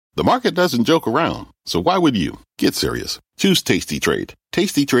The market doesn't joke around, so why would you? Get serious. Choose Tasty Trade.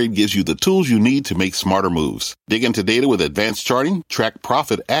 Tasty Trade gives you the tools you need to make smarter moves. Dig into data with advanced charting, track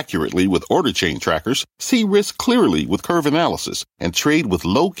profit accurately with order chain trackers, see risk clearly with curve analysis, and trade with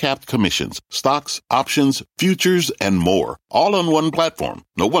low-capped commissions, stocks, options, futures, and more. All on one platform.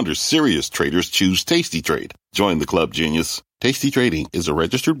 No wonder serious traders choose Tasty Trade. Join the club, genius. Tasty Trading is a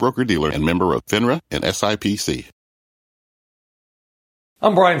registered broker-dealer and member of FINRA and SIPC.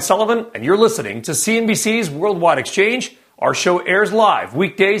 I'm Brian Sullivan, and you're listening to CNBC's Worldwide Exchange. Our show airs live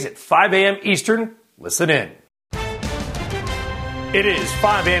weekdays at 5 a.m. Eastern. Listen in. It is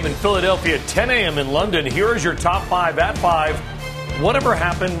 5 a.m. in Philadelphia, 10 a.m. in London. Here is your top five at 5. Whatever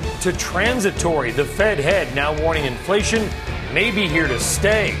happened to transitory? The Fed head now warning inflation may be here to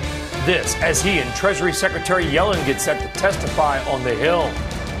stay. This as he and Treasury Secretary Yellen get set to testify on the Hill.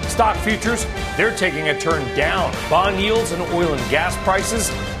 Stock futures, they're taking a turn down. Bond yields and oil and gas prices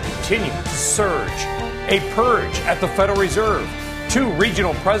continue to surge. A purge at the Federal Reserve. 2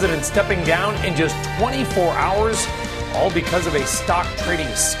 regional presidents stepping down in just 24 hours, all because of a stock trading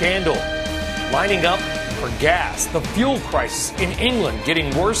scandal. Lining up for gas. The fuel crisis in England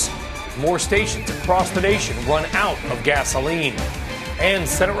getting worse. More stations across the nation run out of gasoline. And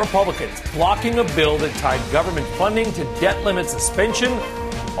Senate Republicans blocking a bill that tied government funding to debt limit suspension.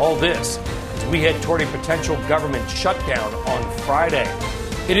 All this as we head toward a potential government shutdown on Friday.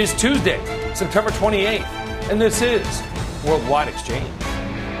 It is Tuesday, September 28th, and this is Worldwide Exchange.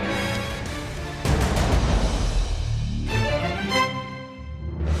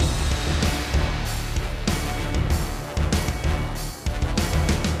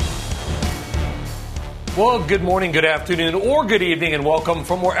 Well, good morning, good afternoon, or good evening, and welcome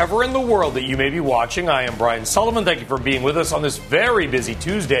from wherever in the world that you may be watching. I am Brian Sullivan. Thank you for being with us on this very busy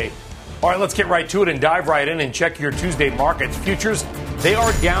Tuesday. All right, let's get right to it and dive right in and check your Tuesday markets. Futures, they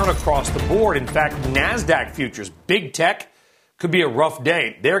are down across the board. In fact, NASDAQ futures, big tech, could be a rough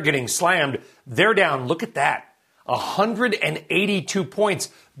day. They're getting slammed. They're down, look at that, 182 points,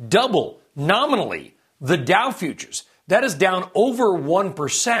 double nominally the Dow futures. That is down over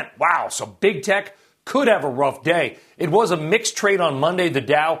 1%. Wow, so big tech could have a rough day. It was a mixed trade on Monday. The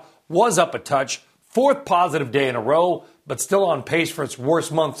Dow was up a touch, 4th positive day in a row, but still on pace for its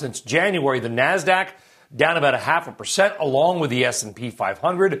worst month since January. The NASDAQ down about 0.5%, along with the S&P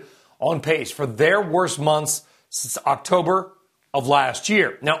 500, on pace for their worst months since October of last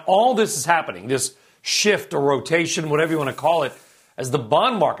year. Now, all this is happening, this shift or rotation, whatever you want to call it, as the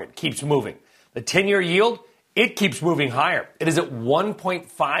bond market keeps moving. The 10-year yield, it keeps moving higher. It is at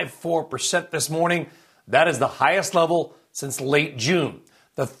 1.54% this morning. That is the highest level since late June.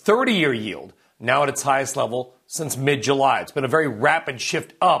 The 30-year yield, now at its highest level since mid-July. It's been a very rapid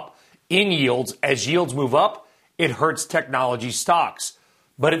shift up in yields. As yields move up, it hurts technology stocks.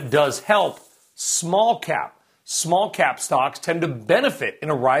 But it does help small cap. Small cap stocks tend to benefit in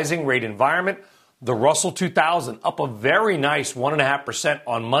a rising rate environment. The Russell 2000 up a very nice 1.5%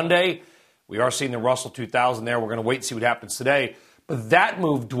 on Monday. We are seeing the Russell 2000 there. We're going to wait and see what happens today. But that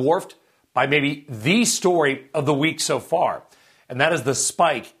move dwarfed by maybe the story of the week so far. And that is the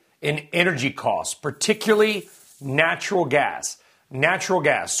spike in energy costs, particularly natural gas. Natural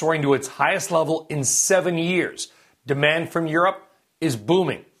gas soaring to its highest level in 7 years. Demand from Europe is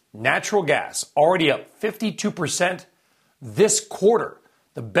booming. Natural gas already up 52% this quarter.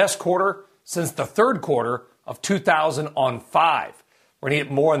 The best quarter since the third quarter of 2005. We're going to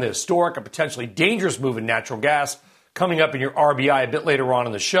get more on the historic and potentially dangerous move in natural gas coming up in your RBI a bit later on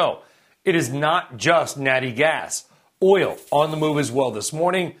in the show. It is not just natty gas. Oil on the move as well this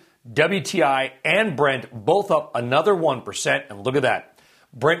morning. WTI and Brent both up another 1%. And look at that.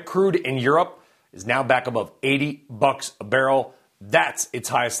 Brent crude in Europe is now back above $80 a barrel. That's its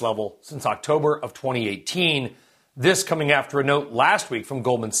highest level since October of 2018. This coming after a note last week from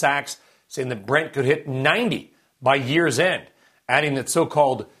Goldman Sachs saying that Brent could hit 90 by year's end. Adding that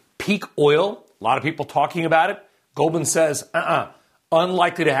so-called peak oil, a lot of people talking about it. Goldman says,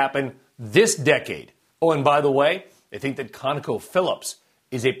 unlikely to happen this decade. Oh, and by the way, they think that ConocoPhillips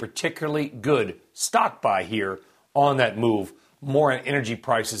is a particularly good stock buy here on that move. More on energy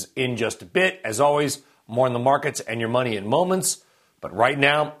prices in just a bit. As always, more on the markets and your money in moments. But right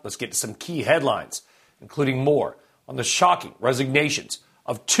now, let's get to some key headlines, including more on the shocking resignations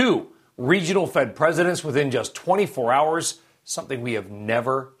of 2 regional Fed presidents within just 24 hours. Something we have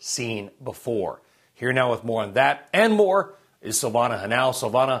never seen before. Here now with more on that and more is Silvana Henao.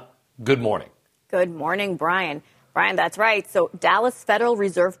 Silvana, good morning. Good morning, Brian. Brian, that's right. So Dallas Federal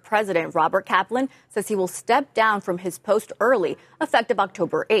Reserve President Robert Kaplan says he will step down from his post early, effective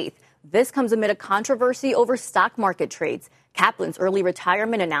October 8th. This comes amid a controversy over stock market trades. Kaplan's early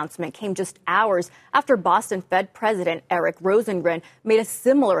retirement announcement came just hours after Boston Fed President Eric Rosengren made a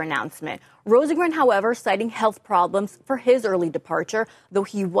similar announcement. Rosengren, however, citing health problems for his early departure, though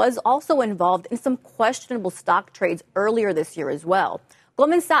he was also involved in some questionable stock trades earlier this year as well.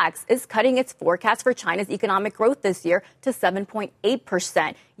 Goldman Sachs is cutting its forecast for China's economic growth this year to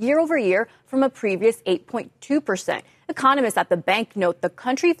 7.8% year over year from a previous 8.2%. Economists at the bank note the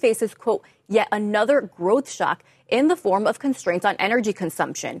country faces, quote, yet another growth shock in the form of constraints on energy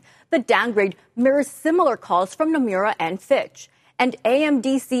consumption. The downgrade mirrors similar calls from Nomura and Fitch. And AMD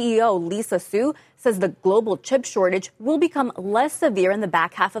CEO Lisa Su says the global chip shortage will become less severe in the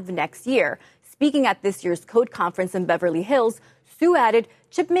back half of next year. Speaking at this year's Code Conference in Beverly Hills, Su added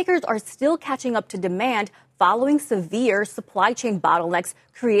chip makers are still catching up to demand following severe supply chain bottlenecks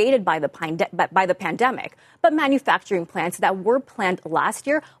created by the pandemic. But manufacturing plants that were planned last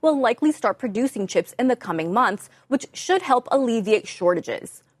year will likely start producing chips in the coming months, which should help alleviate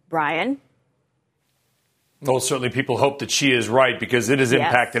shortages. Brian? Well, certainly people hope that she is right because it has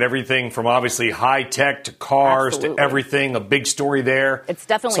impacted everything from obviously high tech to cars to everything. A big story there. It's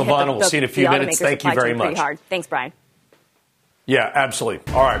definitely Silvana, we'll see you in a few minutes. Thank you very much. Hard. Thanks, Brian. Yeah,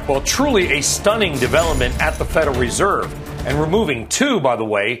 absolutely. All right. Well, truly a stunning development at the Federal Reserve and removing two, by the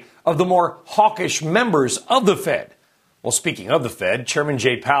way, of the more hawkish members of the Fed. Well, speaking of the Fed, Chairman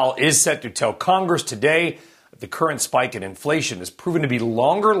Jay Powell is set to tell Congress today that the current spike in inflation has proven to be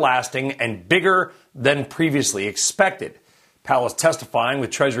longer lasting and bigger than previously expected. Powell is testifying with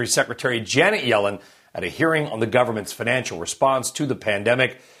Treasury Secretary Janet Yellen at a hearing on the government's financial response to the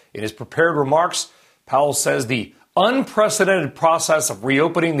pandemic. In his prepared remarks, Powell says the unprecedented process of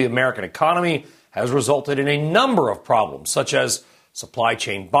reopening the American economy has resulted in a number of problems, such as supply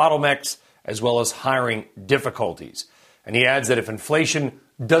chain bottlenecks, as well as hiring difficulties. And he adds that if inflation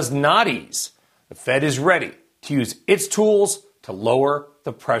does not ease, the Fed is ready to use its tools to lower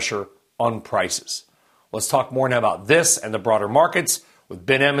the pressure on prices. Let's talk more now about this and the broader markets with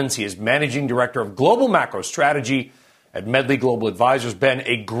Ben Emmons. He is Managing Director of Global Macro Strategy at Medley Global Advisors. Ben,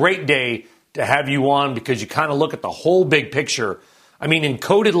 a great day to have you on because you kind of look at the whole big picture. I mean, in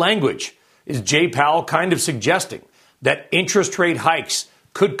coded language, is Jay Powell kind of suggesting that interest rate hikes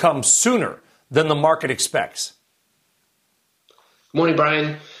could come sooner than the market expects? Good morning,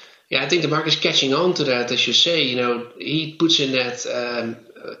 Brian. Yeah, I think the market's catching on to that, as you say. You know, he puts in that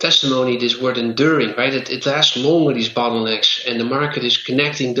testimony this word enduring, right? It lasts longer, these bottlenecks, and the market is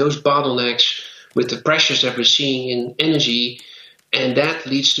connecting those bottlenecks with the pressures that we're seeing in energy, and that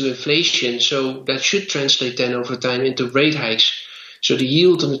leads to inflation. So that should translate then over time into rate hikes. So the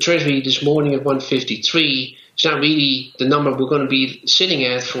yield on the Treasury this morning at 153 is not really the number we're going to be sitting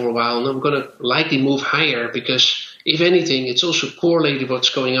at for a while. No, we're going to likely move higher because, if anything, it's also correlated what's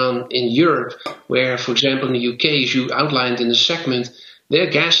going on in Europe, where, for example, in the UK, as you outlined in the segment, their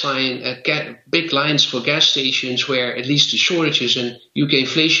gas line, big lines for gas stations where it leads to shortages and UK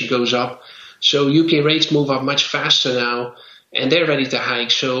inflation goes up. So UK rates move up much faster now, and they're ready to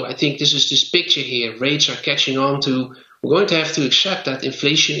hike. So I think this is this picture here. Rates are catching on to, we're going to have to accept that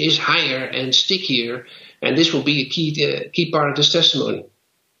inflation is higher and stickier, and this will be a key part of this testimony.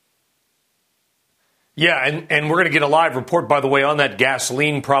 Yeah, and we're going to get a live report, by the way, on that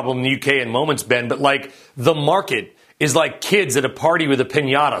gasoline problem in the UK in moments, Ben. But like the market is like kids at a party with a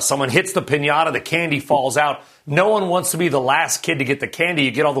piñata. Someone hits the piñata, the candy falls out. No one wants to be the last kid to get the candy.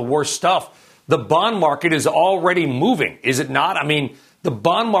 You get all the worst stuff. The bond market is already moving, is it not? I mean, the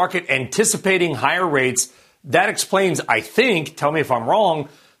bond market anticipating higher rates, that explains, I think, tell me if I'm wrong,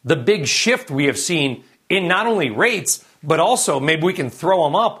 the big shift we have seen in not only rates, but also maybe we can throw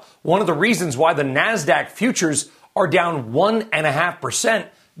them up. One of the reasons why the NASDAQ futures are down 1.5%,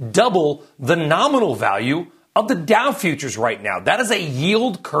 double the nominal value of the Dow futures right now. That is a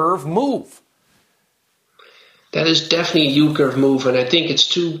yield curve move. That is definitely a yield curve move, and I think it's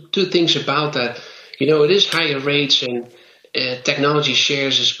two things about that. You know, it is higher rates, and technology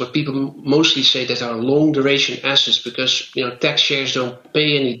shares is what people mostly say that are long duration assets because, you know, tech shares don't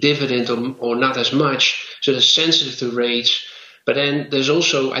pay any dividend or not as much, so they're sensitive to rates. But then there's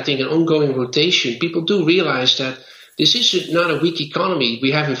also, I think, an ongoing rotation. People do realize that this is not a weak economy.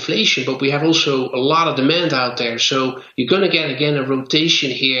 We have inflation, but we have also a lot of demand out there. So you're going to get, again, a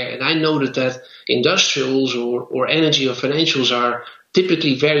rotation here. And I noted that industrials or energy or financials are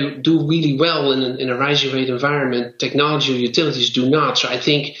typically do really well in a rising rate environment. Technology or utilities do not. So I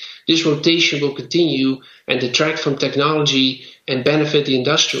think this rotation will continue and detract from technology and benefit the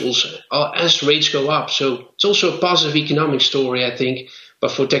industrials as rates go up. So it's also a positive economic story, I think.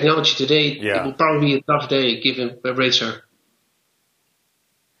 But for technology today, It will probably be a tough day given where rates are.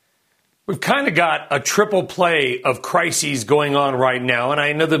 We've kind of got a triple play of crises going on right now, and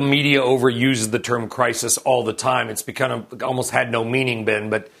I know the media overuses the term crisis all the time. It's become almost had no meaning,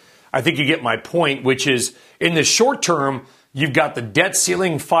 Ben, but I think you get my point, which is in the short term, you've got the debt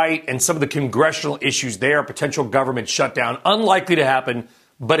ceiling fight and some of the congressional issues there, potential government shutdown, unlikely to happen,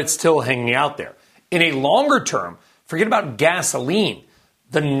 but it's still hanging out there. In a longer term, forget about gasoline.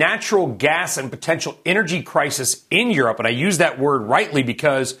 The natural gas and potential energy crisis in Europe, and I use that word rightly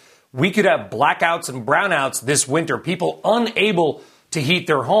because we could have blackouts and brownouts this winter, people unable to heat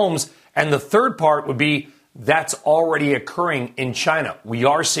their homes. And the third part would be that's already occurring in China. We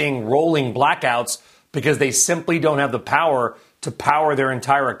are seeing rolling blackouts because they simply don't have the power to power their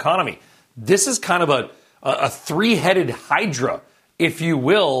entire economy. This is kind of a three-headed hydra, if you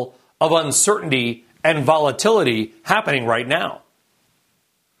will, of uncertainty and volatility happening right now.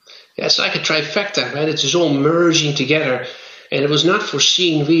 Yeah, it's like a trifecta, right? It's just all merging together. And it was not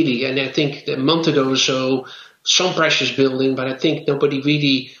foreseen, really. And I think a month ago or so, some pressures building, but I think nobody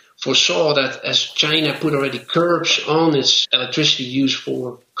really foresaw that as China put already curbs on its electricity use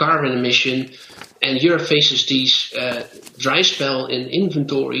for carbon emission, and Europe faces these dry spell in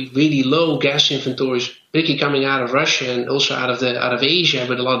inventory, really low gas inventories, particularly coming out of Russia and also out of Asia,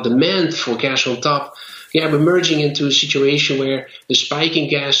 with a lot of demand for gas on top. Yeah, we're merging into a situation where the spike in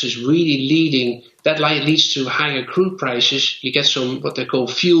gas is really leading. That leads to higher crude prices. You get some what they call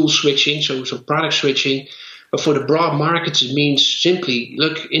fuel switching, so some product switching. But for the broad markets, it means simply,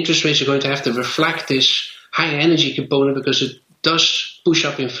 look, interest rates are going to have to reflect this higher energy component because it does push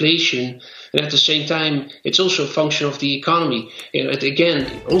up inflation. And at the same time, it's also a function of the economy.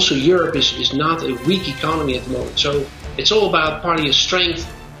 Again, also Europe is not a weak economy at the moment. So it's all about party of strength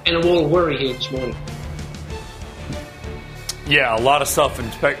and a wall of worry here this morning. Yeah, a lot of stuff, and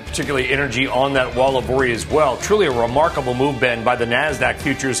particularly energy on that wall of worry as well. Truly a remarkable move, Ben, by the NASDAQ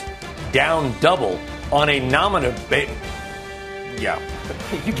futures, down double on a nominal basis. Yeah,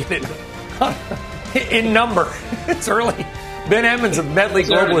 you get it. In number. It's early. Ben Emmons of Medley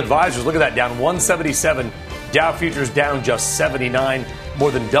Global Advisors. Look at that, down 177. Dow futures down just 79.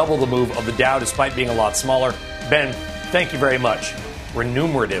 More than double the move of the Dow, despite being a lot smaller. Ben, thank you very much.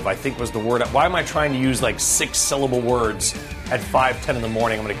 Remunerative, I think was the word. Why am I trying to use like 6-syllable words at 5:10 in the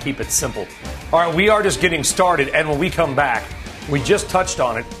morning? I'm going to keep it simple. All right, we are just getting started, and when we come back, we just touched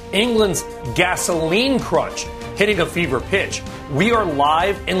on it. England's gasoline crunch hitting a fever pitch. We are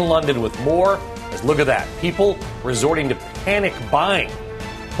live in London with more. Look at that. People resorting to panic buying.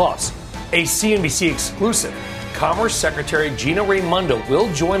 Plus, a CNBC exclusive. Commerce Secretary Gina Raimondo will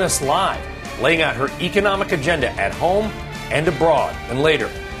join us live, laying out her economic agenda at home and abroad. And later,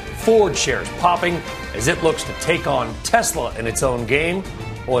 Ford shares popping as it looks to take on Tesla in its own game.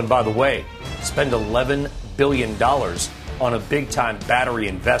 Oh, and by the way, spend $11 billion on a big-time battery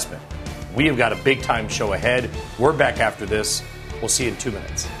investment. We have got a big-time show ahead. We're back after this. We'll see you in 2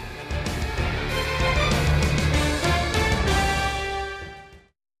 minutes.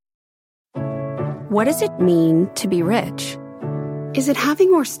 What does it mean to be rich? Is it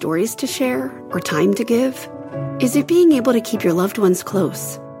having more stories to share or time to give? Is it being able to keep your loved ones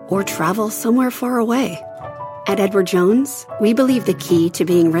close or travel somewhere far away? At Edward Jones, we believe the key to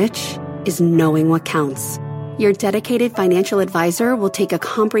being rich is knowing what counts. Your dedicated financial advisor will take a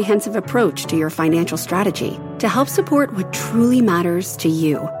comprehensive approach to your financial strategy to help support what truly matters to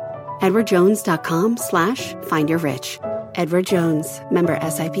you. EdwardJones.com/findyourrich. Edward Jones, member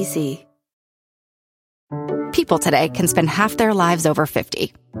SIPC. People today can spend half their lives over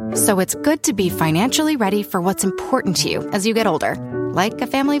 50. So it's good to be financially ready for what's important to you as you get older, like a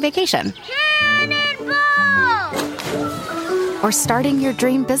family vacation. Or starting your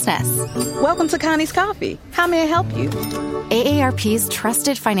dream business. Welcome to Connie's Coffee. How may I help you? AARP's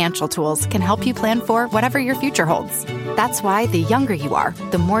trusted financial tools can help you plan for whatever your future holds. That's why the younger you are,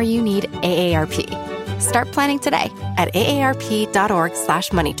 the more you need AARP. Start planning today at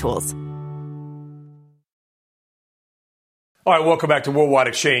aarp.org/moneytools. All right, welcome back to Worldwide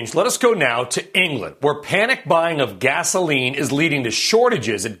Exchange. Let us go now to England, where panic buying of gasoline is leading to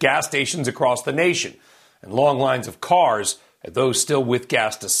shortages at gas stations across the nation and long lines of cars at those still with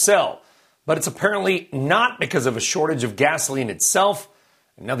gas to sell. But it's apparently not because of a shortage of gasoline itself.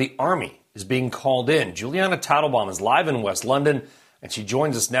 And now the army is being called in. Juliana Tatelbaum is live in West London, and she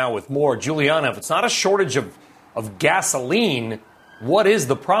joins us now with more. Juliana, if it's not a shortage of gasoline, what is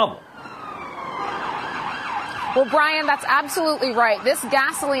the problem? Well, Brian, that's absolutely right. This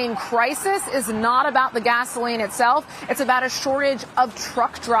gasoline crisis is not about the gasoline itself. It's about a shortage of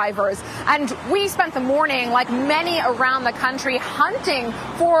truck drivers. And we spent the morning, like many around the country, hunting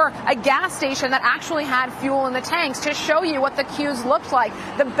for a gas station that actually had fuel in the tanks to show you what the queues looked like.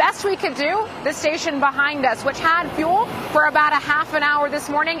 The best we could do, the station behind us, which had fuel for about a half an hour this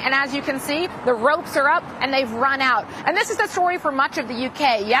morning. And as you can see, the ropes are up and they've run out. And this is the story for much of the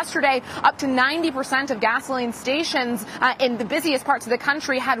UK. Yesterday, up to 90% of gasoline stations in the busiest parts of the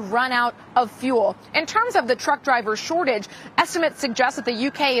country had run out of fuel. In terms of the truck driver shortage, estimates suggest that the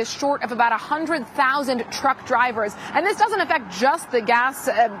UK is short of about 100,000 truck drivers. And this doesn't affect just the gas,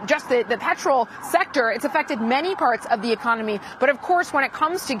 the petrol sector. It's affected many parts of the economy. But of course, when it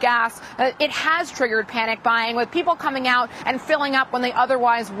comes to gas, it has triggered panic buying, with people coming out and filling up when they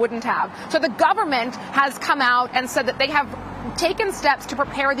otherwise wouldn't have. So the government has come out and said that they have taken steps to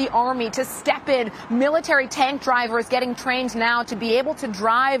prepare the army to step in. Military tank drivers getting trained now to be able to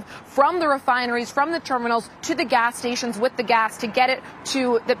drive from the refineries, from the terminals to the gas stations with the gas to get it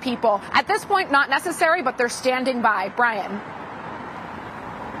to the people. At this point, not necessary, but they're standing by. Brian.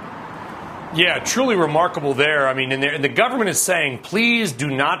 Yeah, truly remarkable there. I mean, and the government is saying, please do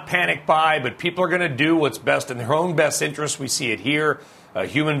not panic buy, but people are going to do what's best in their own best interest. We see it here.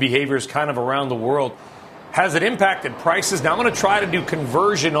 Human behavior is kind of around the world. Has it impacted prices? Now, I'm going to try to do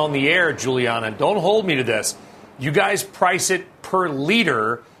conversion on the air, Juliana. Don't hold me to this. You guys price it per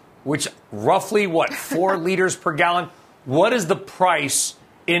liter, which roughly, 4 liters per gallon? What is the price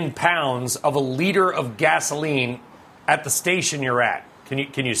in pounds of a liter of gasoline at the station you're at?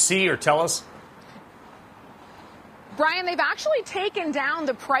 Can you see or tell us? Brian, they've actually taken down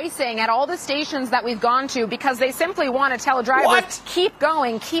the pricing at all the stations that we've gone to because they simply want to tell drivers, keep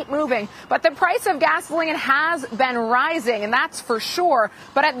going, keep moving. But the price of gasoline has been rising, and that's for sure.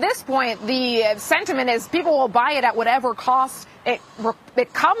 But at this point, the sentiment is people will buy it at whatever cost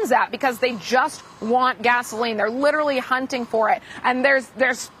it comes at because they just want gasoline. They're literally hunting for it. And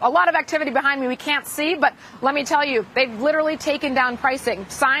there's a lot of activity behind me we can't see, but let me tell you, they've literally taken down pricing.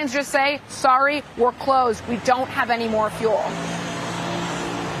 Signs just say, sorry, we're closed. We don't have any more fuel.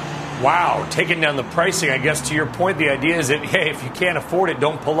 Wow, taking down the pricing. I guess to your point, the idea is that, hey, if you can't afford it,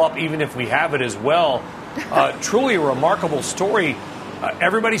 don't pull up even if we have it as well. Truly a remarkable story.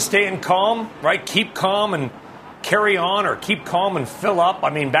 Everybody staying calm, right? Keep calm and carry on, or keep calm and fill up. I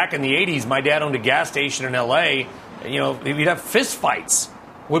mean, back in the 80s, my dad owned a gas station in L.A. You know, we'd have fist fights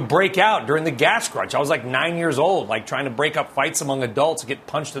would break out during the gas crunch. I was like 9 years old, like trying to break up fights among adults, get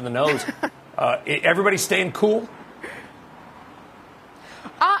punched in the nose. Everybody staying cool?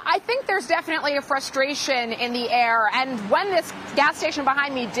 I think there's definitely a frustration in the air. And when this gas station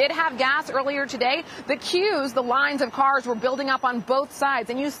behind me did have gas earlier today, the queues, the lines of cars were building up on both sides.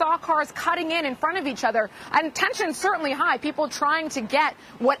 And you saw cars cutting in front of each other. And tension certainly high. People trying to get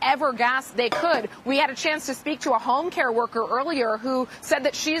whatever gas they could. We had a chance to speak to a home care worker earlier who said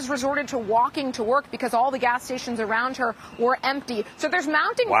that she's resorted to walking to work because all the gas stations around her were empty. So there's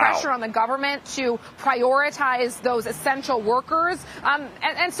mounting pressure on the government to prioritize those essential workers.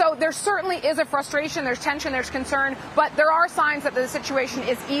 And so there certainly is a frustration, there's tension, there's concern, but there are signs that the situation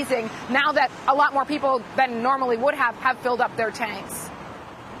is easing now that a lot more people than normally would have filled up their tanks.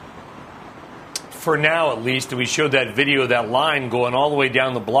 For now, at least, we showed that video of that line going all the way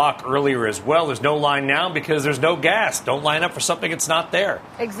down the block earlier as well. There's no line now because there's no gas. Don't line up for something that's not there.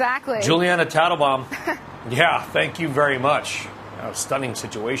 Exactly. Juliana Tattlebaum, yeah, thank you very much. A stunning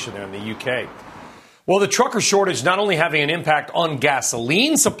situation there in the UK. Well, the trucker shortage not only having an impact on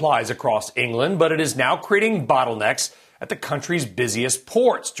gasoline supplies across England, but it is now creating bottlenecks at the country's busiest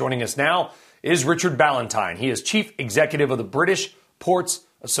ports. Joining us now is Richard Ballantyne. He is Chief Executive of the British Ports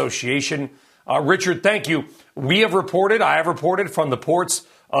Association. Richard, thank you. I have reported from the ports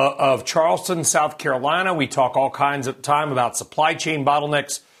of Charleston, South Carolina. We talk all kinds of time about supply chain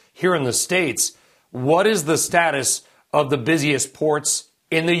bottlenecks here in the States. What is the status of the busiest ports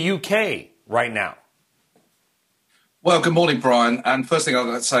in the UK right now? Well, good morning, Brian. And first thing I'd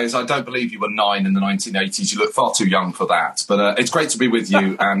like to say is I don't believe you were 9 in the 1980s. You look far too young for that. But it's great to be with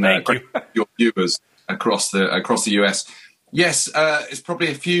you and great your viewers across the US. Yes, it's probably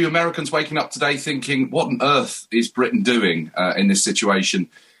a few Americans waking up today thinking, what on earth is Britain doing in this situation?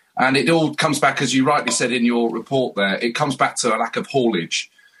 And it all comes back, as you rightly said in your report there, it comes back to a lack of haulage,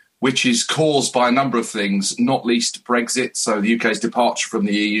 which is caused by a number of things, not least Brexit. So the UK's departure from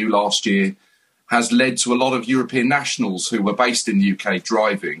the EU last year has led to a lot of European nationals who were based in the UK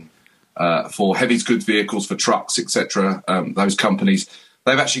driving for heavy goods vehicles, for trucks, etc., those companies.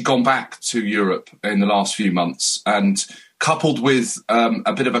 They've actually gone back to Europe in the last few months. And coupled with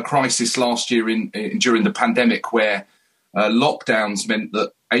a bit of a crisis last year during the pandemic where lockdowns meant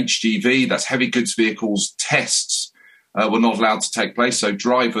that HGV, that's heavy goods vehicles, tests were not allowed to take place. So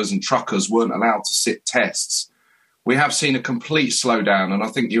drivers and truckers weren't allowed to sit tests. We have seen a complete slowdown. And I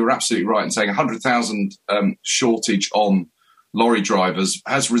think you were absolutely right in saying 100,000 shortage on lorry drivers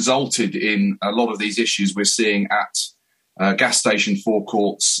has resulted in a lot of these issues we're seeing at gas station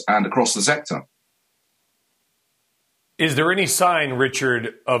forecourts and across the sector. Is there any sign,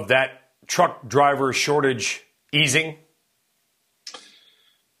 Richard, of that truck driver shortage easing?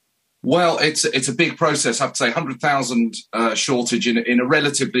 Well, it's a big process. I have to say 100,000 shortage in a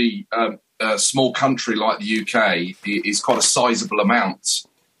relatively small country like the UK is quite a sizable amount.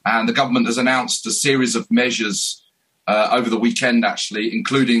 And the government has announced a series of measures over the weekend, actually,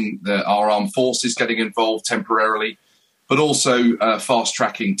 including our armed forces getting involved temporarily, but also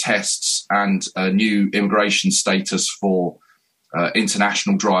fast-tracking tests and new immigration status for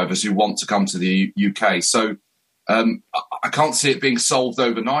international drivers who want to come to the UK. So I can't see it being solved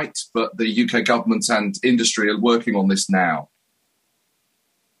overnight, but the UK government and industry are working on this now.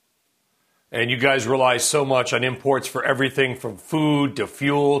 And you guys rely so much on imports for everything from food to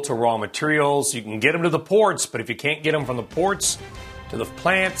fuel to raw materials. You can get them to the ports, but if you can't get them from the ports to the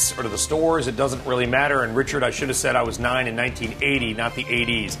plants or to the stores, it doesn't really matter. And Richard, I should have said I was 9 in 1980, not the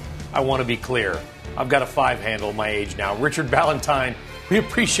 80s. I want to be clear. I've got a 5 handle at my age now. Richard Ballantyne, we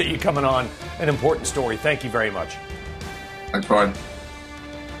appreciate you coming on. An important story. Thank you very much. Thanks, Brian.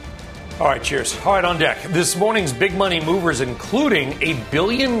 All right, cheers. All right, on deck. This morning's big money movers, including a $1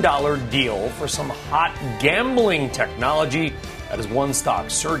 billion deal for some hot gambling technology that is one stock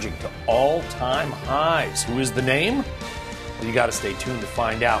surging to all-time highs. Who is the name? Well, you got to stay tuned to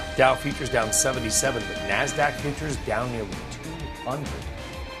find out. Dow futures down 77, but NASDAQ futures down nearly 200.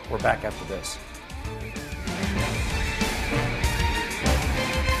 We're back after this.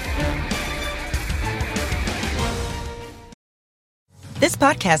 This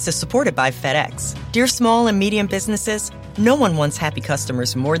podcast is supported by FedEx. Dear small and medium businesses, no one wants happy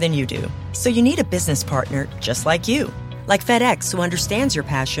customers more than you do. So you need a business partner just like you. Like FedEx, who understands your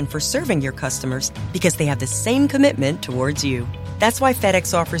passion for serving your customers because they have the same commitment towards you. That's why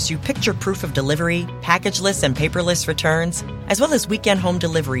FedEx offers you picture proof of delivery, packageless and paperless returns, as well as weekend home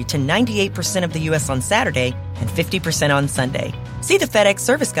delivery to 98% of the U.S. on Saturday and 50% on Sunday. See the FedEx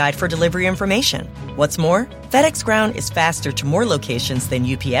service guide for delivery information. What's more, FedEx Ground is faster to more locations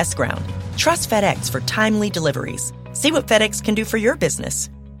than UPS Ground. Trust FedEx for timely deliveries. See what FedEx can do for your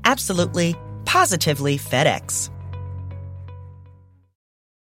business. Absolutely, positively FedEx.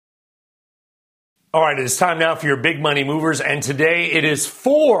 All right, it is time now for your big money movers, and today it is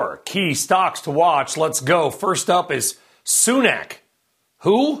 4 key stocks to watch. Let's go. First up is Sunac.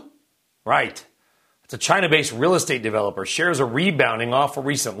 Who? Right. It's a China-based real estate developer. Shares are rebounding off a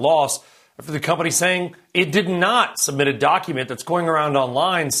recent loss after the company saying it did not submit a document that's going around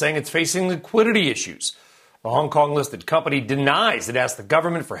online saying it's facing liquidity issues. The Hong Kong-listed company denies it asked the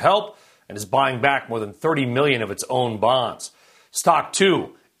government for help and is buying back more than $30 million of its own bonds. Stock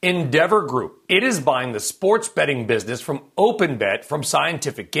 2. Endeavor Group. It is buying the sports betting business from OpenBet from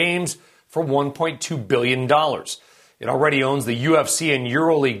Scientific Games for $1.2 billion. It already owns the UFC and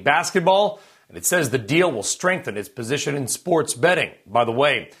EuroLeague basketball, and it says the deal will strengthen its position in sports betting. By the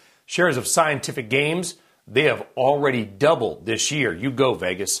way, shares of Scientific Games, they have already doubled this year. You go,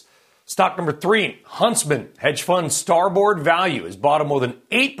 Vegas. Stock number 3, Huntsman. Hedge fund Starboard Value has bought a more than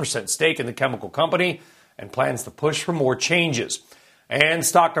 8% stake in the chemical company and plans to push for more changes. And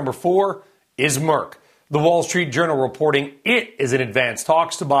stock number 4 is Merck. The Wall Street Journal reporting it is in advanced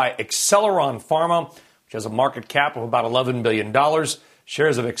talks to buy Acceleron Pharma, which has a market cap of about $11 billion.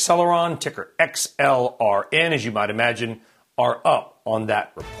 Shares of Acceleron, ticker XLRN, as you might imagine, are up on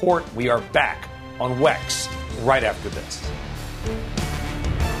that report. We are back on WEX right after this.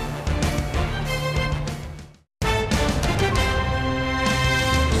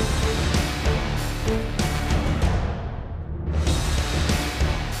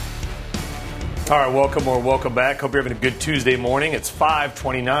 All right, welcome back. Hope you're having a good Tuesday morning. It's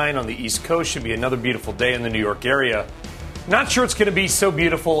 5:29 on the East Coast. Should be another beautiful day in the New York area. Not sure it's going to be so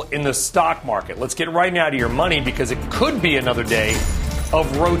beautiful in the stock market. Let's get right now to your money because it could be another day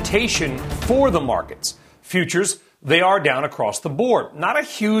of rotation for the markets. Futures, they are down across the board. Not a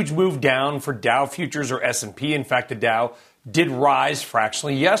huge move down for Dow futures or S&P. In fact, the Dow did rise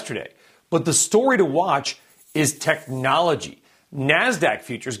fractionally yesterday. But the story to watch is technology. NASDAQ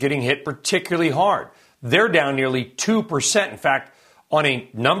futures getting hit particularly hard. They're down nearly 2%. In fact, on a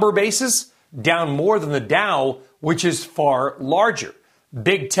number basis, down more than the Dow, which is far larger.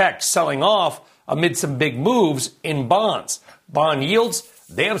 Big tech selling off amid some big moves in bonds. Bond yields,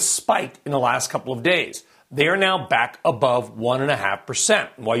 they have spiked in the last couple of days. They are now back above 1.5%.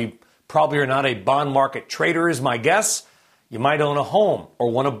 While you probably are not a bond market trader, is my guess, you might own a home or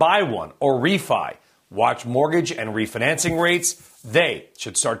want to buy one or refi. Watch mortgage and refinancing rates. They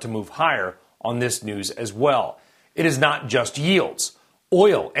should start to move higher on this news as well. It is not just yields.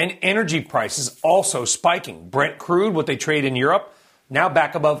 Oil and energy prices also spiking. Brent crude, what they trade in Europe, now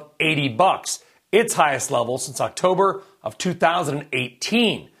back above $80. Its highest level since October of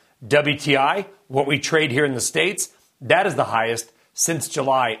 2018. WTI, what we trade here in the States, that is the highest since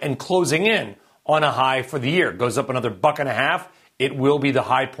July and closing in on a high for the year. Goes up another $1.50. It will be the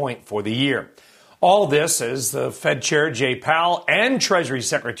high point for the year. All this as the Fed Chair Jay Powell and Treasury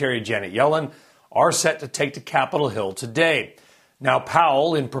Secretary Janet Yellen are set to take to Capitol Hill today. Now,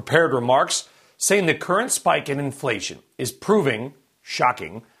 Powell, in prepared remarks, saying the current spike in inflation is proving,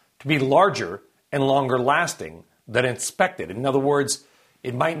 shocking, to be larger and longer lasting than expected. In other words,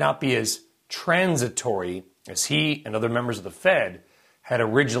 it might not be as transitory as he and other members of the Fed had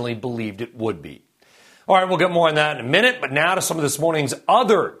originally believed it would be. All right, we'll get more on that in a minute, but now to some of this morning's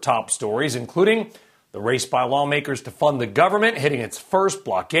other top stories, including the race by lawmakers to fund the government hitting its first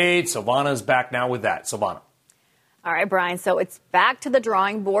blockade. Silvana's back now with that. Silvana. All right, Brian, so it's back to the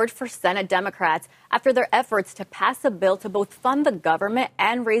drawing board for Senate Democrats after their efforts to pass a bill to both fund the government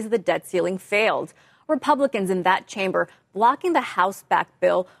and raise the debt ceiling failed. Republicans in that chamber blocking the House-backed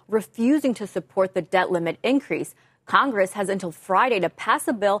bill, refusing to support the debt limit increase. Congress has until Friday to pass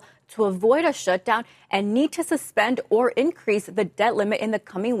a bill to avoid a shutdown and need to suspend or increase the debt limit in the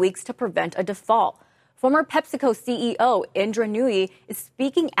coming weeks to prevent a default. Former PepsiCo CEO Indra Nooyi is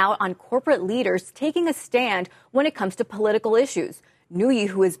speaking out on corporate leaders taking a stand when it comes to political issues. Nooyi,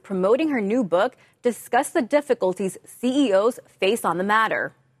 who is promoting her new book, discussed the difficulties CEOs face on the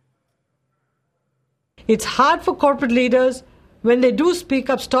matter. It's hard for corporate leaders. When they do speak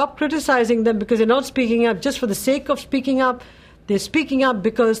up, stop criticizing them because they're not speaking up just for the sake of speaking up. They're speaking up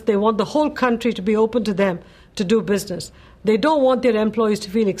because they want the whole country to be open to them to do business. They don't want their employees to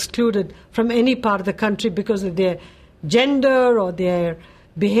feel excluded from any part of the country because of their gender or their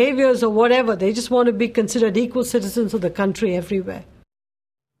behaviors or whatever. They just want to be considered equal citizens of the country everywhere.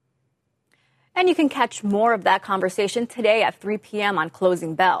 And you can catch more of that conversation today at 3 p.m. on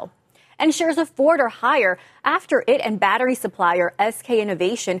Closing Bell. And shares of Ford are higher after it and battery supplier SK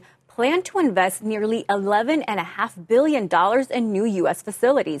Innovation plan to invest nearly $11.5 billion in new U.S.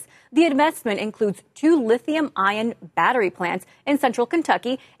 facilities. The investment includes 2 lithium-ion battery plants in central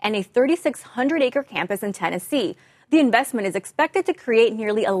Kentucky and a 3,600-acre campus in Tennessee. The investment is expected to create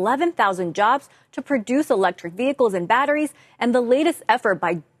nearly 11,000 jobs to produce electric vehicles and batteries, and the latest effort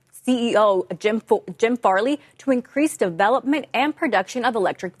by CEO Jim Farley to increase development and production of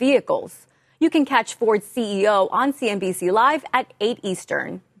electric vehicles. You can catch Ford's CEO on CNBC Live at 8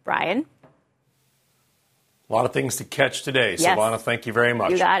 Eastern. Brian? A lot of things to catch today. Yes. Silvana, thank you very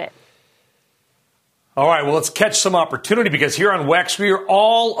much. You got it. All right, well, let's catch some opportunity because here on WEX, we are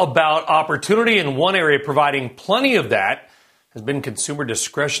all about opportunity, and one area providing plenty of that has been consumer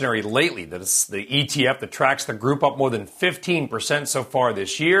discretionary lately. That is the ETF that tracks the group up more than 15% so far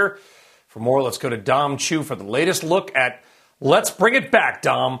this year. For more, let's go to Dom Chu for the latest look at, let's bring it back,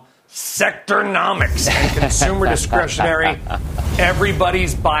 Dom, sectornomics and consumer discretionary.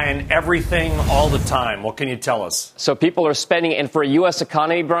 Everybody's buying everything all the time. What can you tell us? So people are spending, and for a U.S.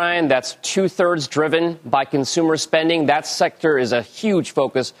 economy, Brian, that's 2/3 driven by consumer spending. That sector is a huge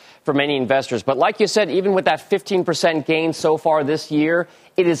focus for many investors. But like you said, even with that 15% gain so far this year,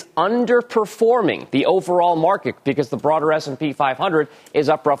 it is underperforming the overall market because the broader S&P 500 is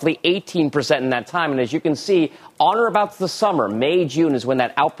up roughly 18% in that time. And as you can see, on or about the summer, May, June is when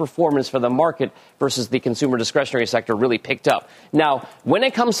that outperformance for the market versus the consumer discretionary sector really picked up. Now, when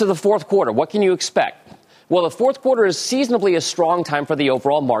it comes to the fourth quarter, what can you expect? Well, the fourth quarter is seasonably a strong time for the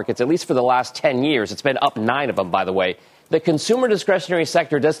overall markets, at least for the last 10 years. It's been up 9 of them, by the way. The consumer discretionary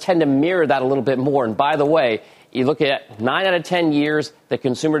sector does tend to mirror that a little bit more. And by the way, you look at 9 out of 10 years, the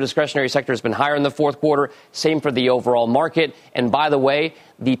consumer discretionary sector has been higher in the fourth quarter. Same for the overall market. And by the way,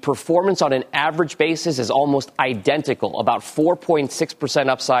 the performance on an average basis is almost identical, about 4.6%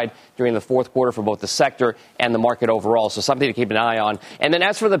 upside during the fourth quarter for both the sector and the market overall. So something to keep an eye on. And then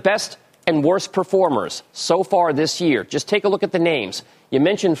as for the best and worst performers so far this year, just take a look at the names. You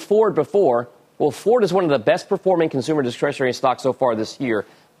mentioned Ford before. Well, Ford is one of the best performing consumer discretionary stocks so far this year.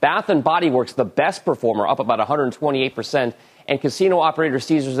 Bath & Body Works, the best performer, up about 128%. And casino operator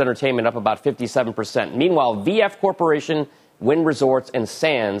Caesars Entertainment up about 57%. Meanwhile, VF Corporation, Wynn Resorts, and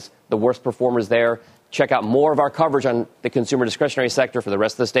Sands, the worst performers there. Check out more of our coverage on the consumer discretionary sector for the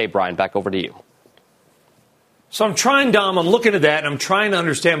rest of this day. Brian, back over to you. So I'm trying, Dom, I'm looking at that, and I'm trying to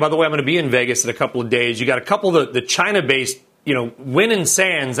understand. By the way, I'm going to be in Vegas in a couple of days. You got a couple of the China-based, Wynn and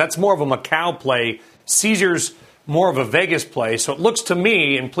Sands, that's more of a Macau play. Caesars, more of a Vegas play. So it looks to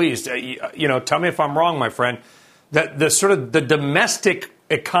me, and please, tell me if I'm wrong, my friend, that the sort of the domestic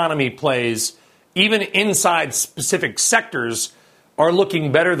economy plays, even inside specific sectors, are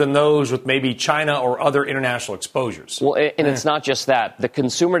looking better than those with maybe China or other international exposures. Well, and it's not just that. The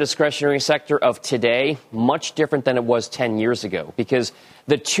consumer discretionary sector of today, much different than it was 10 years ago, because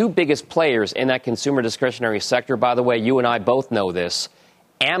the two biggest players in that consumer discretionary sector, by the way, you and I both know this,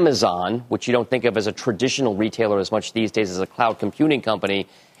 Amazon, which you don't think of as a traditional retailer as much these days as a cloud computing company,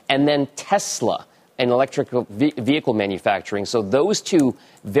 and then Tesla, an electric vehicle manufacturing. So those two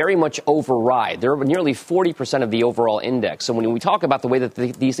very much override. They're nearly 40% of the overall index. So when we talk about the way that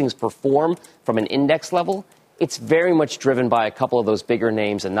these things perform from an index level, it's very much driven by a couple of those bigger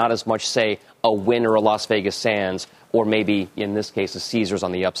names and not as much, say, a Wynn or a Las Vegas Sands, or maybe, in this case, a Caesars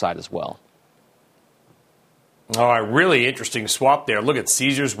on the upside as well. All right, really interesting swap there. Look at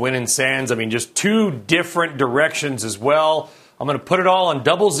Caesars, Wynn and Sands. I mean, just two different directions as well. I'm going to put it all on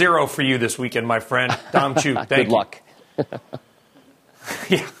 00 for you this weekend, my friend. Dom Chu, thank you. Good luck.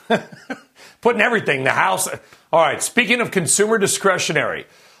 Yeah. Putting everything, the house. All right, speaking of consumer discretionary,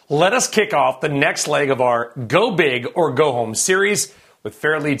 let us kick off the next leg of our Go Big or Go Home series with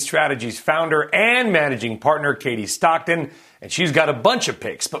Fairlead Strategies founder and managing partner, Katie Stockton. And she's got a bunch of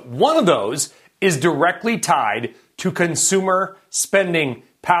picks, but one of those is directly tied to consumer spending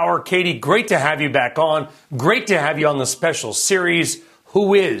power. Katie, great to have you back on. Great to have you on the special series.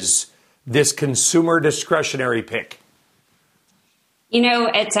 Who is this consumer discretionary pick?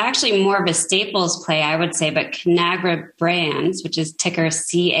 It's actually more of a staples play, I would say, but Conagra Brands, which is ticker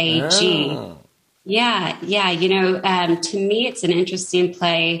CAG. Oh. Yeah. To me, it's an interesting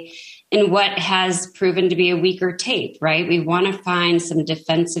play in what has proven to be a weaker tape, right? We want to find some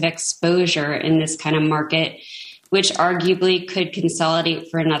defensive exposure in this kind of market, which arguably could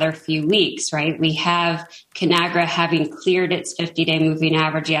consolidate for another few weeks, right? We have Conagra having cleared its 50-day moving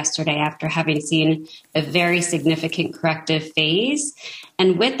average yesterday after having seen a very significant corrective phase.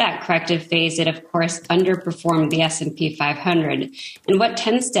 And with that corrective phase, it, of course, underperformed the S&P 500. And what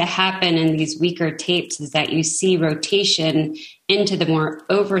tends to happen in these weaker tapes is that you see rotation into the more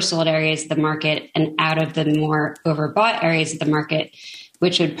oversold areas of the market and out of the more overbought areas of the market,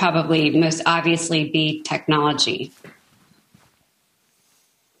 which would probably most obviously be technology.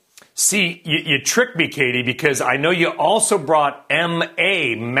 See, you tricked me, Katie, because I know you also brought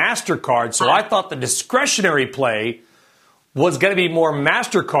MasterCard. So I thought the discretionary play was going to be more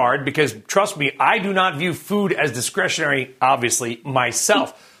MasterCard because, trust me, I do not view food as discretionary, obviously,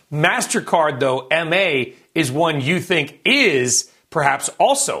 myself. MasterCard, though, MA, is one you think is perhaps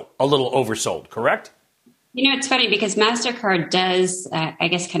also a little oversold, correct? It's funny because MasterCard does,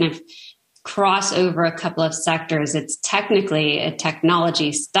 kind of cross over a couple of sectors. It's technically a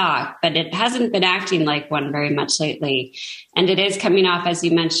technology stock, but it hasn't been acting like one very much lately. And it is coming off, as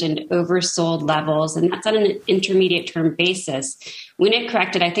you mentioned, oversold levels, and that's on an intermediate term basis. When it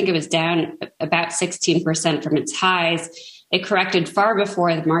corrected, I think it was down about 16% from its highs. It corrected far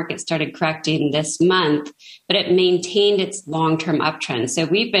before the market started correcting this month, but it maintained its long-term uptrend. So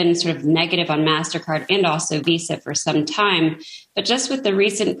we've been sort of negative on MasterCard and also Visa for some time. But just with the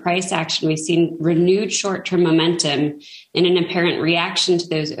recent price action, we've seen renewed short-term momentum in an apparent reaction to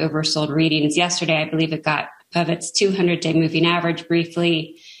those oversold readings. Yesterday, I believe it got above its 200-day moving average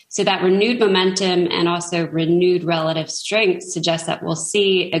briefly. So that renewed momentum and also renewed relative strength suggests that we'll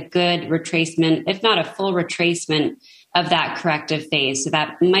see a good retracement, if not a full retracement, of that corrective phase. So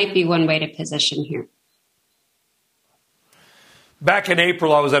that might be one way to position here. Back in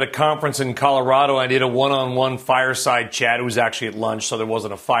April, I was at a conference in Colorado. I did a one-on-one fireside chat. It was actually at lunch, so there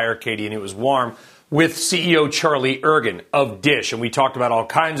wasn't a fire, Katie, and it was warm, with CEO Charlie Ergen of Dish. And we talked about all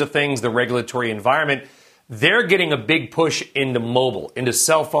kinds of things, the regulatory environment. They're getting a big push into mobile, into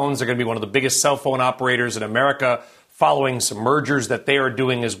cell phones. They're going to be one of the biggest cell phone operators in America, following some mergers that they are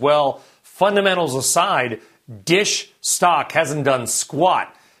doing as well. Fundamentals aside, Dish stock hasn't done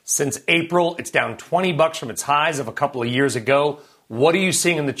squat since April. It's down $20 from its highs of a couple of years ago. What are you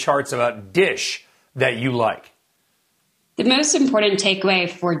seeing in the charts about Dish that you like? The most important takeaway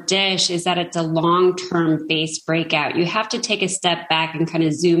for Dish is that it's a long-term base breakout. You have to take a step back and kind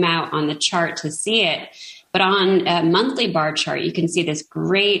of zoom out on the chart to see it. But on a monthly bar chart, you can see this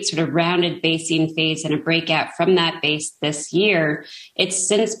great sort of rounded basing phase and a breakout from that base this year. It's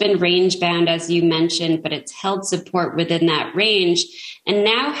since been range bound, as you mentioned, but it's held support within that range and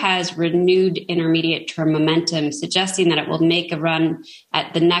now has renewed intermediate term momentum, suggesting that it will make a run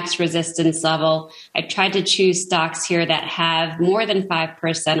at the next resistance level. I tried to choose stocks here that have more than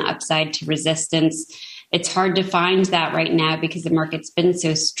 5% upside to resistance. It's hard to find that right now because the market's been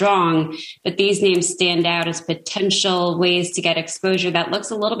so strong, but these names stand out as potential ways to get exposure that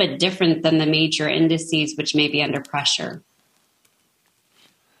looks a little bit different than the major indices, which may be under pressure.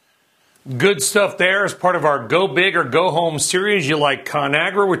 Good stuff there as part of our Go Big or Go Home series. You like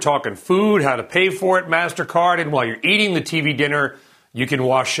ConAgra, we're talking food, how to pay for it, MasterCard, and while you're eating the TV dinner, you can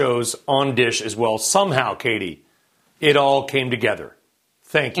watch shows on Dish as well. Somehow, Katie, it all came together.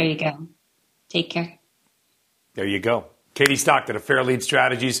 Thank you. There you go. Take care. There you go. Katie Stockton of Fairlead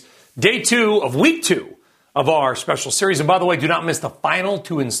Strategies. Day 2 of week 2 of our special series. And by the way, do not miss the final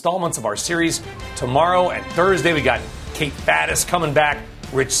 2 installments of our series. Tomorrow and Thursday, we got Kate Faddis coming back,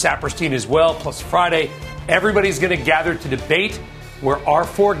 Rich Saperstein as well, plus Friday. Everybody's going to gather to debate where our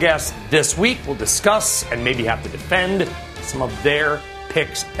 4 guests this week will discuss and maybe have to defend some of their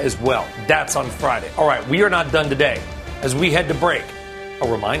picks as well. That's on Friday. All right, we are not done today. As we head to break,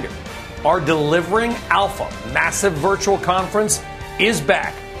 a reminder. Our Delivering Alpha massive virtual conference is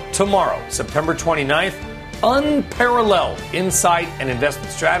back tomorrow, September 29th. Unparalleled insight and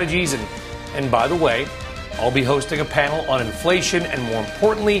investment strategies. And by the way, I'll be hosting a panel on inflation and, more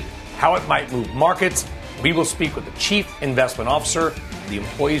importantly, how it might move markets. We will speak with the Chief Investment Officer of the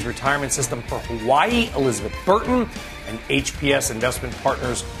Employees Retirement System for Hawaii, Elizabeth Burton, and HPS Investment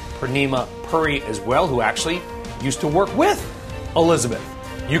Partners, Purnima Puri as well, who actually used to work with Elizabeth.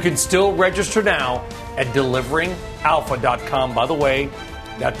 You can still register now at deliveringalpha.com. By the way,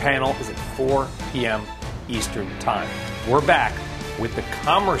 that panel is at 4 p.m. Eastern Time. We're back with the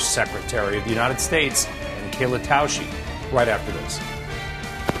Commerce Secretary of the United States, and Kayla Tausche, right after this.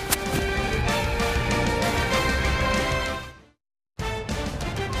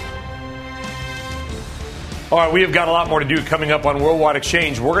 All right, we have got a lot more to do coming up on Worldwide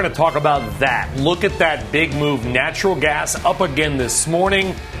Exchange. We're going to talk about that. Look at that big move. Natural gas up again this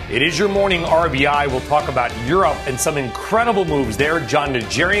morning. It is your morning RBI. We'll talk about Europe and some incredible moves there. John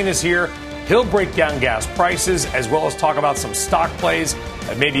Najarian is here. He'll break down gas prices as well as talk about some stock plays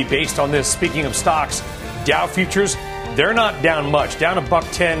that may be based on this. Speaking of stocks, Dow futures, they're not down much. Down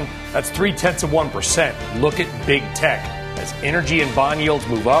 $1.10. That's 0.3%. Look at big tech. As energy and bond yields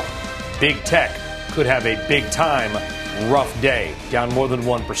move up, big tech could have a big time rough day, down more than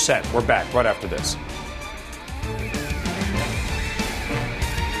 1%. We're back right after this.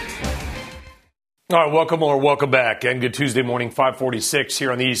 All right, welcome back, and good Tuesday morning, 5:46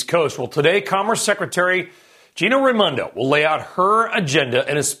 here on the East Coast. Well, today, Commerce Secretary Gina Raimondo will lay out her agenda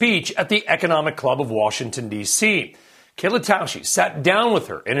in a speech at the Economic Club of Washington, D.C. Kayla Tausche sat down with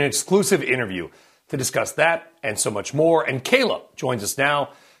her in an exclusive interview to discuss that and so much more. And Kayla joins us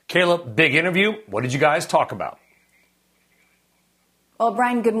now. Kayla, big interview. What did you guys talk about? Well,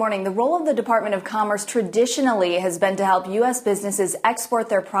 Brian, good morning. The role of the Department of Commerce traditionally has been to help U.S. businesses export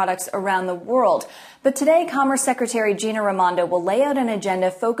their products around the world. But today, Commerce Secretary Gina Raimondo will lay out an agenda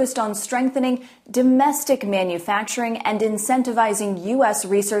focused on strengthening domestic manufacturing and incentivizing U.S.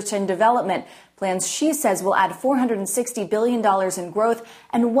 research and development. Plans, she says, will add $460 billion in growth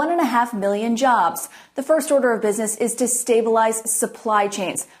and 1.5 million jobs. The first order of business is to stabilize supply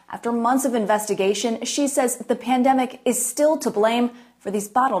chains. After months of investigation, she says the pandemic is still to blame for these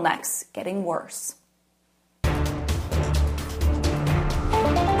bottlenecks getting worse.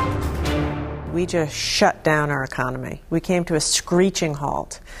 We just shut down our economy. We came to a screeching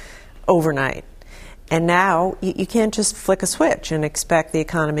halt overnight. And now you can't just flick a switch and expect the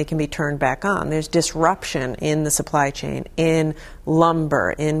economy can be turned back on. There's disruption in the supply chain, in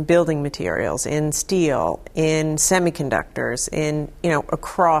lumber, in building materials, in steel, in semiconductors, in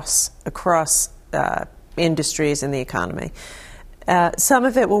across industries in the economy. Some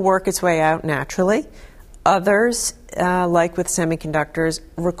of it will work its way out naturally. Others, like with semiconductors,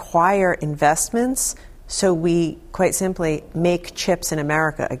 require investments. So we, quite simply, make chips in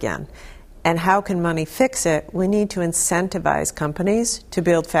America again. And how can money fix it? We need to incentivize companies to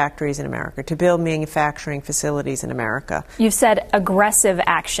build factories in America, to build manufacturing facilities in America. You've said aggressive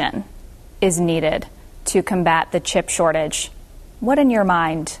action is needed to combat the chip shortage. What in your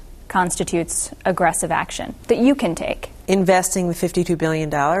mind constitutes aggressive action that you can take? Investing the $52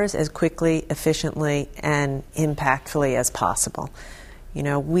 billion as quickly, efficiently, and impactfully as possible.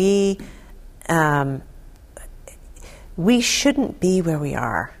 We shouldn't be where we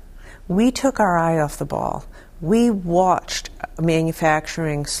are. we took our eye off the ball. We watched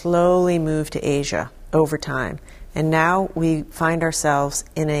manufacturing slowly move to Asia over time. And now we find ourselves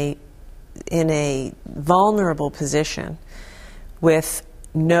in a vulnerable position with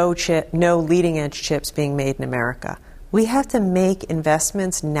no leading edge chips being made in America. We have to make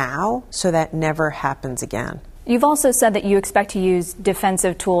investments now so that never happens again. You've also said that you expect to use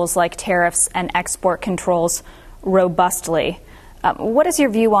defensive tools like tariffs and export controls robustly. What is your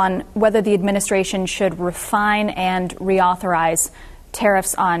view on whether the administration should refine and reauthorize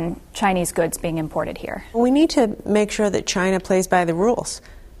tariffs on Chinese goods being imported here? We need to make sure that China plays by the rules.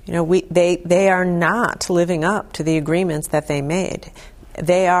 You know, they are not living up to the agreements that they made.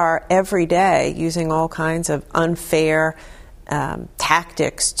 They are every day using all kinds of unfair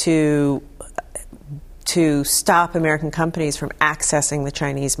tactics to stop American companies from accessing the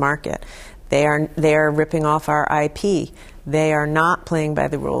Chinese market. They are ripping off our IP. They are not playing by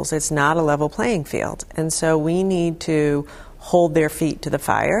the rules. It's not a level playing field. And so we need to hold their feet to the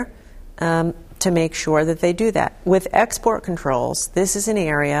fire to make sure that they do that. With export controls, this is an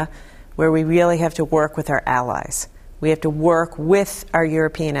area where we really have to work with our allies. We have to work with our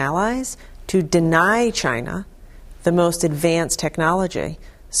European allies to deny China the most advanced technology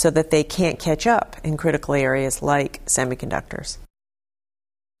so that they can't catch up in critical areas like semiconductors.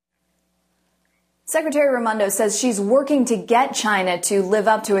 Secretary Raimondo says she's working to get China to live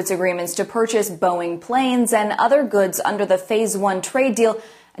up to its agreements to purchase Boeing planes and other goods under the Phase 1 trade deal,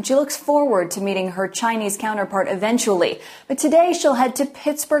 and she looks forward to meeting her Chinese counterpart eventually. But today she'll head to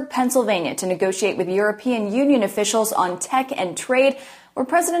Pittsburgh, Pennsylvania to negotiate with European Union officials on tech and trade, where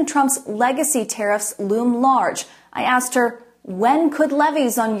President Trump's legacy tariffs loom large. I asked her, when could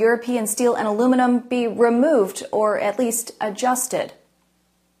levies on European steel and aluminum be removed or at least adjusted?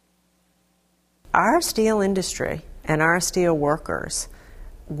 Our steel industry and our steel workers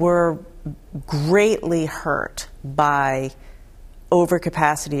were greatly hurt by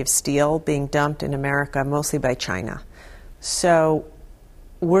overcapacity of steel being dumped in America, mostly by China. So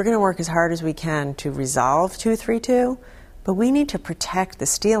we're going to work as hard as we can to resolve 232, but we need to protect the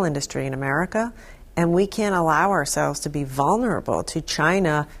steel industry in America, and we can't allow ourselves to be vulnerable to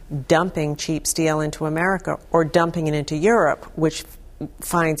China dumping cheap steel into America or dumping it into Europe, which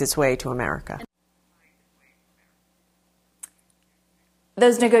finds its way to America.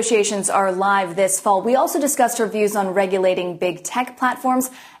 Those negotiations are live this fall. We also discussed her views on regulating big tech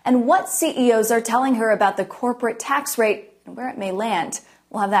platforms and what CEOs are telling her about the corporate tax rate and where it may land.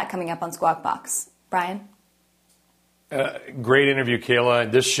 We'll have that coming up on Squawk Box. Brian? Great interview,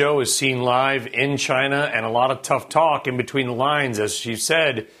 Kayla. This show is seen live in China and a lot of tough talk in between the lines, as she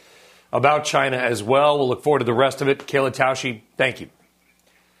said, about China as well. We'll look forward to the rest of it. Kayla Tausche, thank you.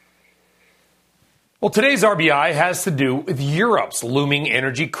 Well, today's RBI has to do with Europe's looming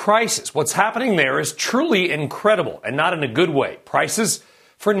energy crisis. What's happening there is truly incredible, and not in a good way. Prices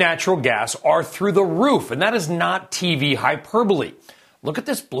for natural gas are through the roof, and that is not TV hyperbole. Look at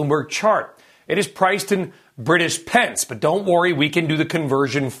this Bloomberg chart. It is priced in British pence, but don't worry, we can do the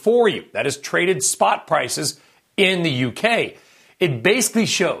conversion for you. That is traded spot prices in the UK. It basically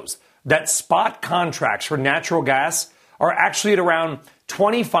shows that spot contracts for natural gas are actually at around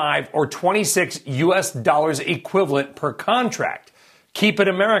 25 or 26 US dollars equivalent per contract. Keep it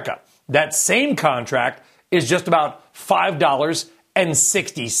America. That same contract is just about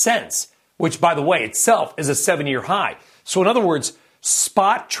 $5.60, which, by the way, itself is a 7-year high. So in other words,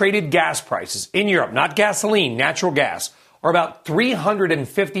 spot traded gas prices in Europe, not gasoline, natural gas, are about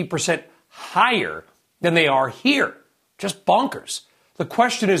 350% higher than they are here. Just bonkers. The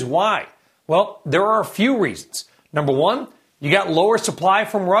question is why? Well, there are a few reasons. Number one, you got lower supply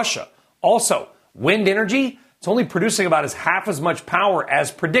from Russia. Also, wind energy, it's only producing about half as much power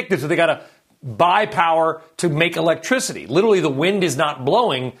as predicted, so they got to buy power to make electricity. Literally, the wind is not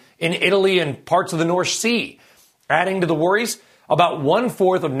blowing in Italy and parts of the North Sea. Adding to the worries, about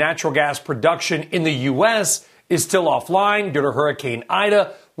 1/4 of natural gas production in the U.S. is still offline due to Hurricane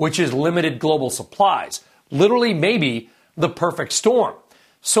Ida, which has limited global supplies. Literally, maybe the perfect storm.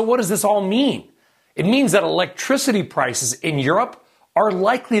 So what does this all mean? It means that electricity prices in Europe are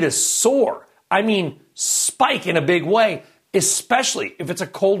likely to soar. I mean, spike in a big way, especially if it's a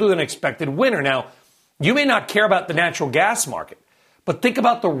colder than expected winter. Now, you may not care about the natural gas market, but think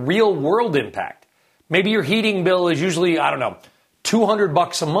about the real world impact. Maybe your heating bill is usually,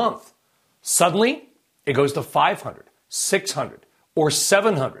 $200 a month. Suddenly, it goes to $500, $600, or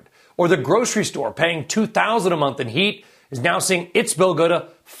 $700. Or the grocery store paying $2,000 a month in heat is now seeing its bill go to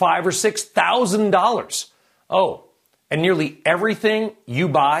 $5,000 or $6,000. Oh, and nearly everything you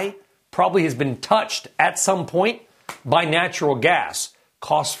buy probably has been touched at some point by natural gas.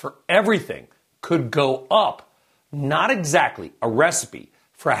 costs for everything could go up. Not exactly a recipe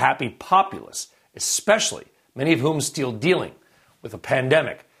for a happy populace, especially many of whom still dealing with a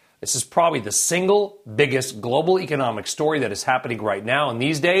pandemic. This is probably the single biggest global economic story that is happening right now. And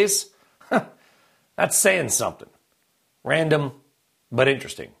these days, that's saying something. Random, but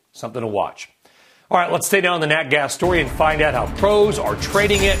interesting. Something to watch. All right, let's stay down on the nat gas story and find out how pros are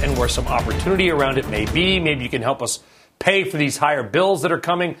trading it and where some opportunity around it may be. Maybe you can help us pay for these higher bills that are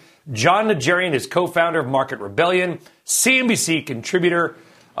coming. Jon Najarian is co-founder of Market Rebellion, CNBC contributor.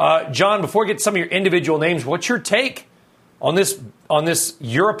 John, before we get some of your individual names, what's your take on this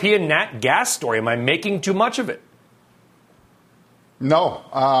European nat gas story? Am I making too much of it?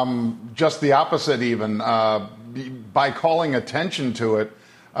 No, just the opposite even. By calling attention to it,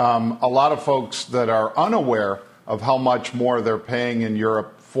 a lot of folks that are unaware of how much more they're paying in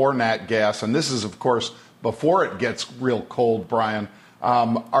Europe for nat gas, and this is, of course, before it gets real cold, Brian,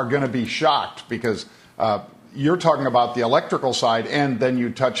 are going to be shocked because you're talking about the electrical side, and then you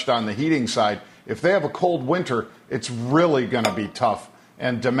touched on the heating side. If they have a cold winter, it's really going to be tough.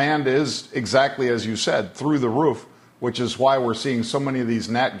 And demand is, exactly as you said, through the roof, which is why we're seeing so many of these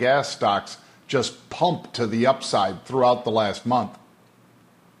nat gas stocks just pump to the upside throughout the last month.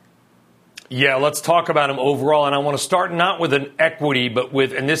 Yeah, let's talk about them overall. And I want to start not with an equity, but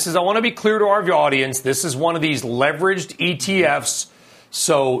with, and this is, I want to be clear to our audience, this is one of these leveraged ETFs.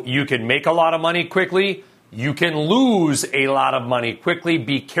 So you can make a lot of money quickly. You can lose a lot of money quickly.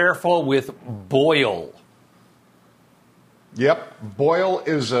 Be careful with BOIL. Yep. BOIL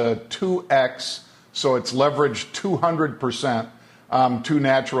is a 2X, so it's leveraged 200% to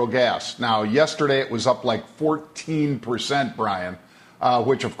natural gas. Now, yesterday it was up like 14%, Brian.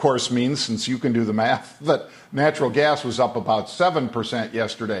 Which, of course, means, since you can do the math, that natural gas was up about 7%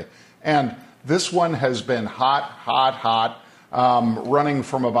 yesterday. And this one has been hot, running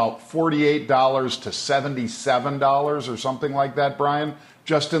from about $48 to $77 or something like that, Brian,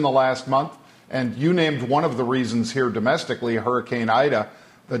 just in the last month. And you named one of the reasons here domestically, Hurricane Ida,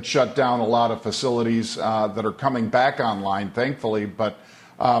 that shut down a lot of facilities that are coming back online, thankfully. But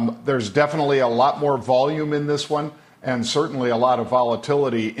there's definitely a lot more volume in this one. And certainly a lot of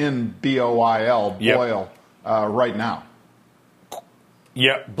volatility in BOIL, BOIL, right now.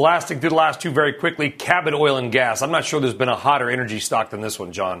 Yeah, Blastic did the last two very quickly. Cabot Oil and Gas. I'm not sure there's been a hotter energy stock than this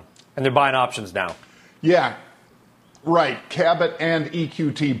one, John. And they're buying options now. Yeah, right. Cabot and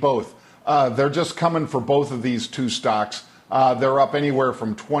EQT both. They're just coming for both of these two stocks. They're up anywhere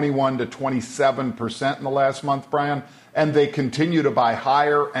from 21 to 27% in the last month, Brian. And they continue to buy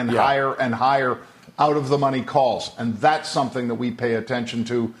higher and higher and higher out of the money calls. And that's something that we pay attention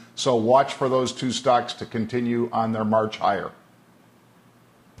to. So watch for those two stocks to continue on their march higher.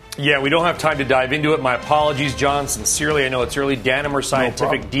 Yeah, we don't have time to dive into it. My apologies, John. Sincerely, I know it's early. Danimer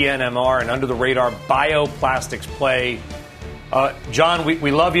Scientific, DNMR, and under the radar bioplastics play. John,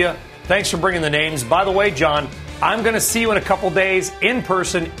 we love you. Thanks for bringing the names. By the way, John, I'm going to see you in a couple days in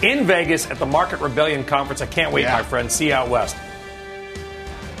person in Vegas at the Market Rebellion Conference. I can't wait, my friend. See you out west.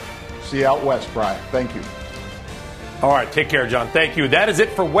 See you out west, Brian. Thank you. All right, take care, John. Thank you. That is it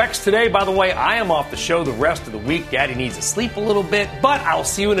for WEX today. By the way, I am off the show the rest of the week. Daddy needs to sleep a little bit, but I'll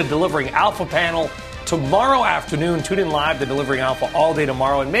see you in a Delivering Alpha panel tomorrow afternoon. Tune in live to Delivering Alpha all day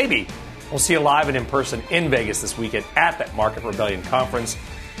tomorrow, and maybe we'll see you live and in person in Vegas this weekend at that Market Rebellion Conference.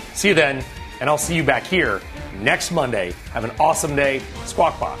 See you then, and I'll see you back here next Monday. Have an awesome day.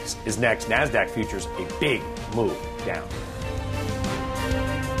 Squawk Box is next. NASDAQ futures a big move down.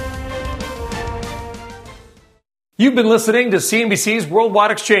 You've been listening to CNBC's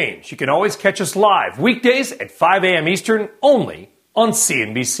Worldwide Exchange. You can always catch us live weekdays at 5 a.m. Eastern, only on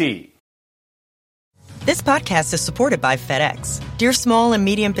CNBC. This podcast is supported by FedEx. Dear small and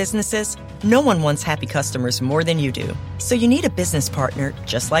medium businesses, no one wants happy customers more than you do. So you need a business partner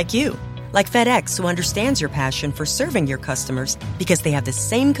just like you. Like FedEx, who understands your passion for serving your customers because they have the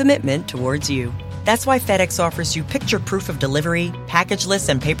same commitment towards you. That's why FedEx offers you picture proof of delivery, packageless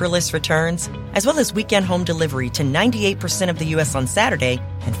and paperless returns, as well as weekend home delivery to 98% of the U.S. on Saturday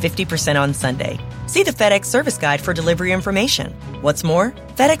and 50% on Sunday. See the FedEx service guide for delivery information. What's more,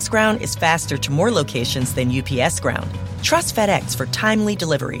 FedEx Ground is faster to more locations than UPS Ground. Trust FedEx for timely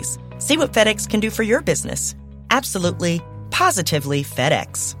deliveries. See what FedEx can do for your business. Absolutely, positively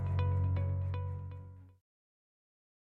FedEx.